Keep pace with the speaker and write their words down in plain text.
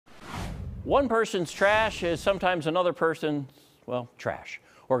One person's trash is sometimes another person's, well, trash.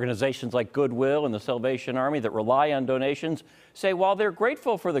 Organizations like Goodwill and the Salvation Army that rely on donations say while they're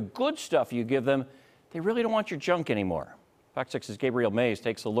grateful for the good stuff you give them, they really don't want your junk anymore. Fox 6's Gabriel Mays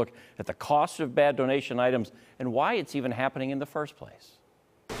takes a look at the cost of bad donation items and why it's even happening in the first place.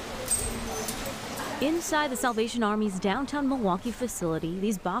 Inside the Salvation Army's downtown Milwaukee facility,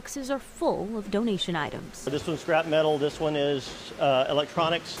 these boxes are full of donation items. This one's scrap metal, this one is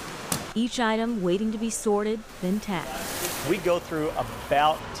electronics. Each item waiting to be sorted, then tagged. We go through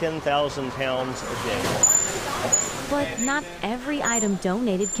about 10,000 pounds a day. But not every item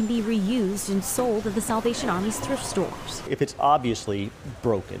donated can be reused and sold at the Salvation Army's thrift stores. If it's obviously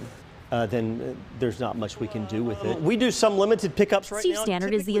broken, then there's not much we can do with it. We do some limited pickups right now. Steve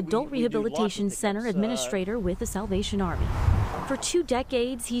Stannard is the Adult Rehabilitation Center administrator with the Salvation Army. For 2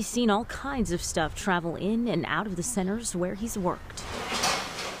 decades, he's seen all kinds of stuff travel in and out of the centers where he's worked.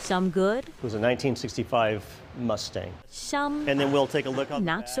 Some good. It was a 1965 Mustang. Some and then we'll take a look on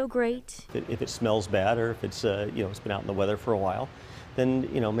not so great. If it smells bad, or if it's it's been out in the weather for a while, then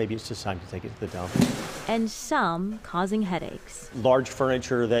maybe it's just time to take it to the dump. And some causing headaches. Large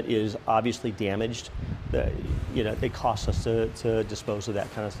furniture that is obviously damaged, it costs us to dispose of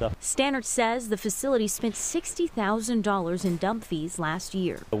that kind of stuff. Stannard says the facility spent $60,000 in dump fees last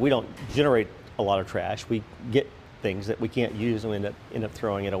year. We don't generate a lot of trash. We get things that we can't use and we end up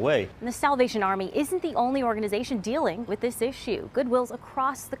throwing it away. And the Salvation Army isn't the only organization dealing with this issue. Goodwills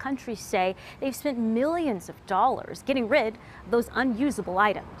across the country say they've spent millions of dollars getting rid of those unusable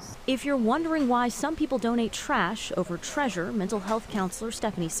items. If you're wondering why some people donate trash over treasure, mental health counselor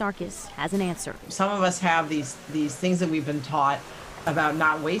Stephanie Sarkis has an answer. Some of us have these things that we've been taught about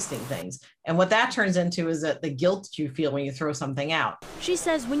not wasting things. And what that turns into is that the guilt you feel when you throw something out. She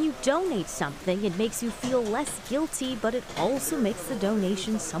says when you donate something, it makes you feel less guilty, but it also makes the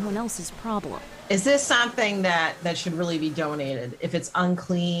donation someone else's problem. Is this something that should really be donated? If it's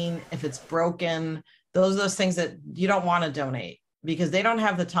unclean, if it's broken, those are those things that you don't want to donate, because they don't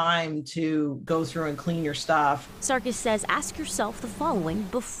have the time to go through and clean your stuff. Sarkis says ask yourself the following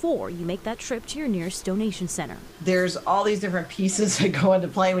before you make that trip to your nearest donation center. There's all these different pieces that go into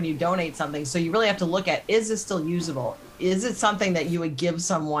play when you donate something, so you really have to look at, is this still usable? Is it something that you would give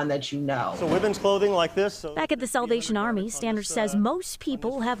someone that you know? So women's clothing like this? Back at the Salvation Army, Stannard says most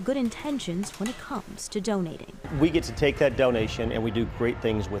people have good intentions when it comes to donating. We get to take that donation and we do great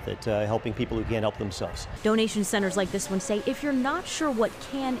things with it, helping people who can't help themselves. Donation centers like this one say if you're not sure what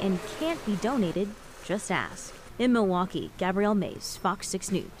can and can't be donated, just ask. In Milwaukee, Gabriel Mays, Fox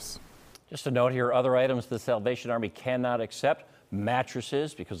 6 News. Just a note here, other items the Salvation Army cannot accept: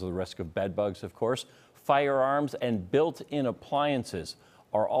 mattresses, because of the risk of bed bugs, of course. Firearms and built-in appliances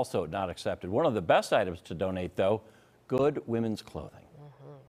are also not accepted. One of the best items to donate, though, good women's clothing.